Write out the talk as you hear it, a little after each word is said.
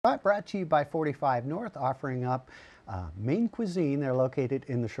Brought to you by 45 North, offering up Maine cuisine. They're located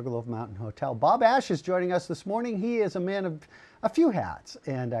in the Sugarloaf Mountain Hotel. Bob Ash is joining us this morning. He is a man of a few hats,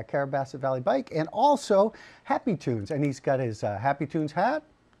 and Carrabassett Valley Bike, and also Happy Tunes. And he's got his Happy Tunes hat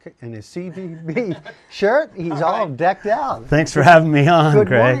and his CVB shirt. He's all decked out. Thanks for having me on, Good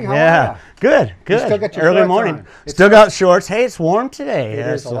Greg. morning. How are you? Good. You still got your Early shorts morning. on. Still got shorts. Hey, it's warm today. It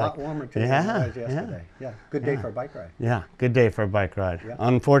is It's a lot warmer today than it was yesterday. Yeah. Good day for a bike ride. Yeah, good day for a bike ride. Yeah.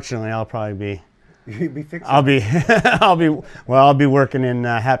 Unfortunately, I'll probably be. You'd be fixing. I'll be working in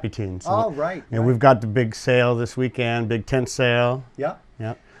Happy Tunes. Oh, right. And we've got the big sale this weekend, big tent sale. Yeah.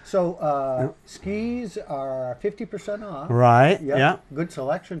 Yeah. So skis are 50% off. Right. Yep. Yeah. Good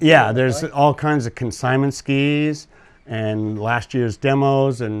selection. Yeah, there's all kinds of consignment skis and last year's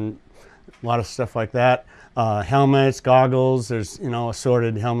demos and a lot of stuff like that. Helmets, goggles, there's,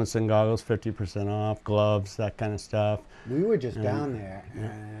 assorted helmets and goggles, 50% off, gloves, that kind of stuff. We were just down there,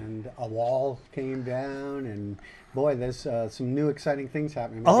 and a wall came down, and boy, there's some new exciting things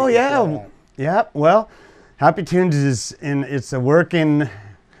happening. Oh, yeah. Yeah, well, Happy Tunes it's a work in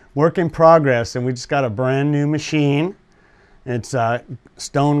progress, and we just got a brand new machine. It's a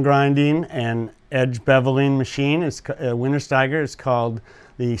stone grinding and edge beveling machine. It's a Wintersteiger. It's called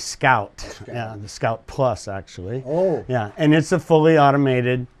the Scout. Yeah, the Scout Plus, actually. Oh. Yeah, and it's a fully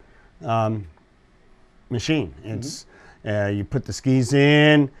automated machine. It's you put the skis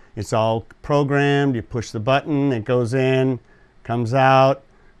in. It's all programmed. You push the button. It goes in, comes out.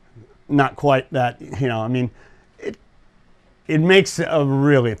 Not quite that. It makes a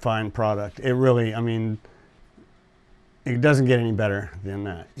really fine product. It really. It doesn't get any better than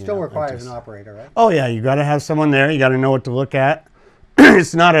that. Still requires an operator, right? Oh yeah, you got to have someone there. You got to know what to look at.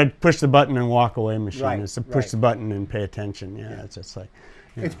 It's not a push the button and walk away machine. Right, It's a push the button and pay attention. Yeah, it's just like.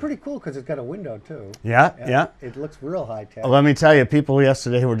 It's pretty cool because it's got a window too. Yeah. It looks real high tech. Let me tell you, people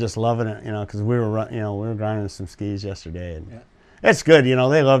yesterday were just loving it. Because we were grinding some skis yesterday, and it's good. They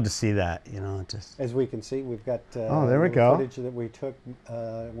love to see that. Just as we can see, we've got there we go. footage that we took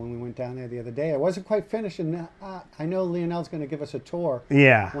when we went down there the other day. I wasn't quite finished, and I know Lionel's going to give us a tour.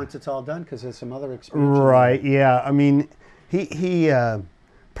 Yeah. Once it's all done, because there's some other expansions. Right. Yeah. He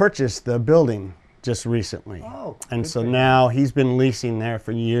purchased the building just recently. Oh, and so now he's been leasing there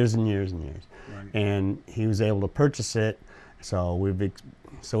for years and years and years. Right. And he was able to purchase it. So we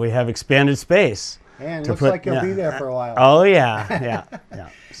have expanded space. And it looks like you'll be there for a while. Oh yeah.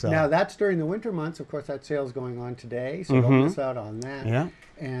 So now that's during the winter months. Of course, that sale's going on today, so don't miss out on that. Yeah.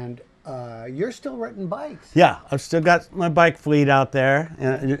 And you're still renting bikes. Yeah, I've still got my bike fleet out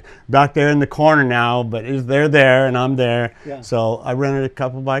there, back there in the corner now. But they're there, and I'm there. Yeah. So I rented a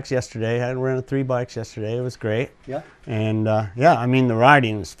couple bikes yesterday. I rented 3 bikes yesterday. It was great. Yeah. And the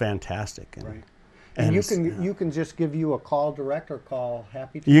riding is fantastic. Right. And you can just give you a call direct or call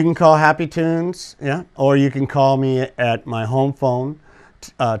Happy Tunes? You can call Happy Tunes, or you can call me at my home phone,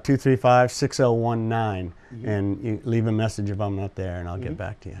 235-6019, and you leave a message if I'm not there, and I'll get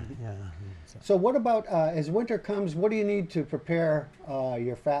back to you. Yeah. So what about as winter comes? What do you need to prepare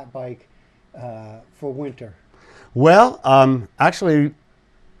your fat bike for winter? Well, actually,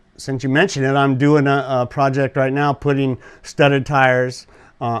 since you mentioned it, I'm doing a project right now, putting studded tires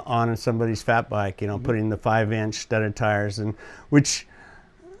on somebody's fat bike. Putting the 5-inch studded tires, and which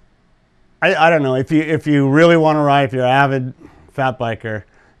I don't know if you really want to ride, if you're an avid fat biker,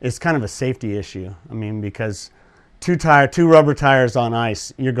 it's kind of a safety issue. Because two rubber tires on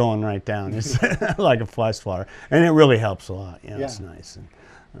ice, you're going right down. It's like a fly swatter, and it really helps a lot. It's nice. And,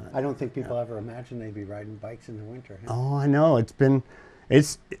 I don't think people ever imagine they'd be riding bikes in the winter. Huh? Oh, I know. It's been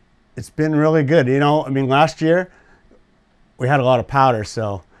really good. Last year we had a lot of powder,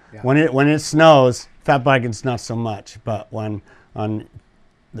 so when it snows, fat biking's not so much. But when on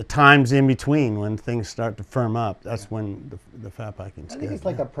the times in between, when things start to firm up, that's when the fat biking's good. I think it's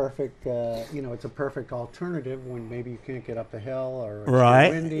like a perfect, it's a perfect alternative when maybe you can't get up the hill or it's right,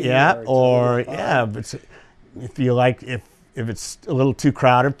 windy. But if you like, if it's a little too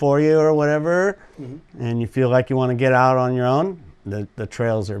crowded for you or whatever, and you feel like you want to get out on your own, the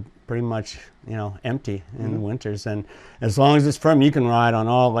trails are pretty much empty in the winters, and as long as it's firm, you can ride on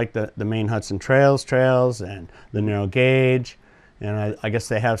all like the main Hudson trails and the narrow gauge. And I guess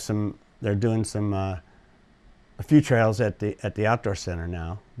they're doing a few trails at the outdoor center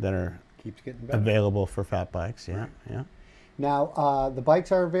now that are keeps getting better. Available for fat bikes. Yeah. Now the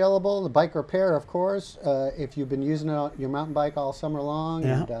bikes are available. The bike repair, of course, if you've been using your mountain bike all summer long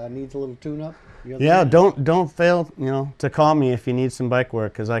and needs a little tune-up. Don't fail to call me if you need some bike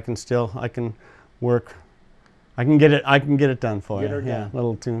work, because I can work. I can get it done for you. Done.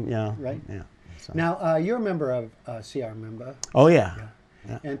 Little tune. Yeah. Right. Yeah. So. Now you're a member of CR member. Oh yeah.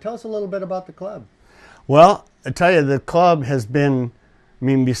 Yeah. And tell us a little bit about the club. Well, I tell you, the club has been, I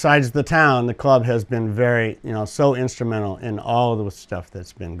mean, besides the town, the club has been very, so instrumental in all of the stuff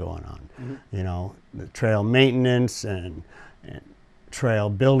that's been going on. Mm-hmm. The trail maintenance and trail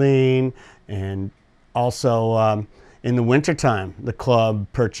building, and also in the wintertime, the club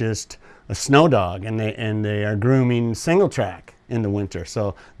purchased a snow dog, and they are grooming single track in the winter.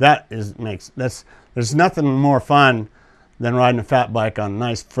 So there's nothing more fun than riding a fat bike on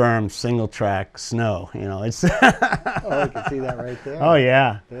nice, firm, single-track snow. It's. Oh, I can see that right there. Oh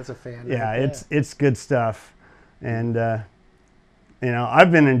yeah. That's a fan. Yeah, right it's good stuff, and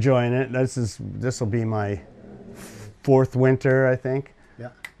I've been enjoying it. This will be my 4th winter, I think,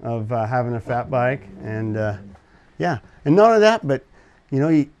 of having a fat bike, and and not only that, but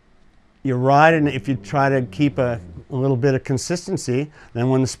you ride, and if you try to keep a little bit of consistency, then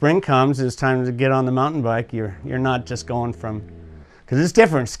when the spring comes, it's time to get on the mountain bike. You're not just going from, because it's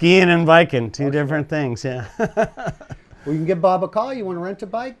different, skiing and biking, two different things. Yeah. Well, you can give Bob a call. You want to rent a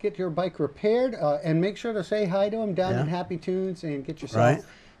bike, get your bike repaired, and make sure to say hi to him down in Happy Tunes and get yourself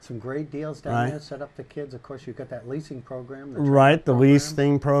some great deals down there. Set up the kids. Of course, you've got that leasing program. The lease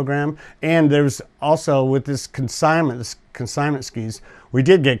thing program. And there's also, with this consignment skis, we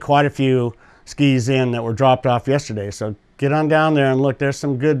did get quite a few skis in that were dropped off yesterday. So get on down there and look. There's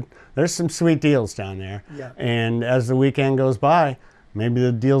some sweet deals down there. Yeah. And as the weekend goes by, maybe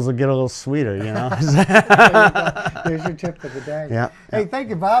the deals will get a little sweeter, There's your tip for the day. Yeah. Hey, thank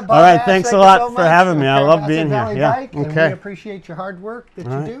you, Bob. All right, thanks a lot for having me. I love being here. Yeah. Okay. And we appreciate your hard work that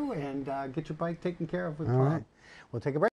you do, and get your bike taken care of with pride. We'll take a break.